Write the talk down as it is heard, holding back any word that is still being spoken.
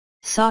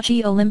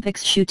Sochi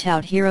Olympics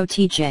shootout hero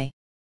TJ.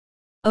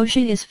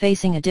 Oshie is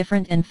facing a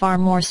different and far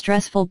more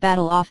stressful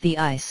battle off the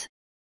ice.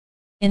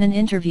 In an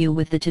interview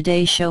with the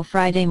Today Show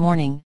Friday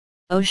morning,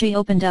 Oshie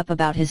opened up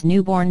about his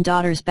newborn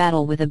daughter's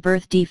battle with a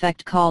birth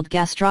defect called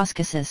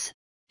gastroschisis,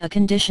 a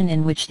condition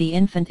in which the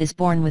infant is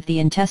born with the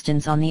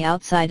intestines on the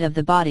outside of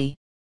the body.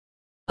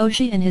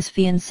 Oshie and his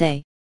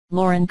fiancée,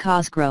 Lauren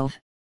Cosgrove,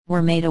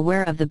 were made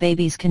aware of the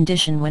baby's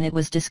condition when it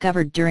was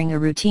discovered during a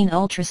routine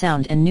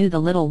ultrasound and knew the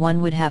little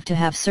one would have to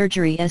have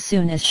surgery as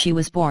soon as she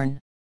was born.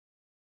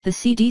 The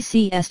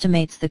CDC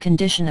estimates the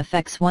condition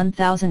affects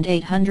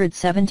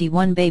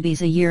 1,871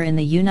 babies a year in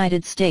the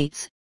United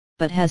States,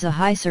 but has a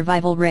high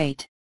survival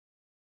rate.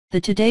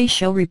 The Today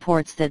Show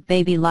reports that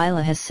baby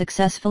Lila has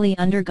successfully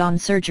undergone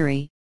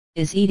surgery,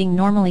 is eating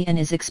normally and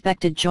is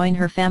expected to join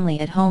her family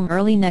at home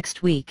early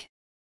next week.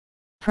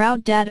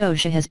 Proud dad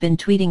Oshie has been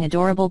tweeting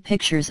adorable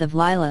pictures of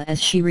Lila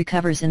as she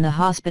recovers in the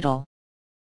hospital.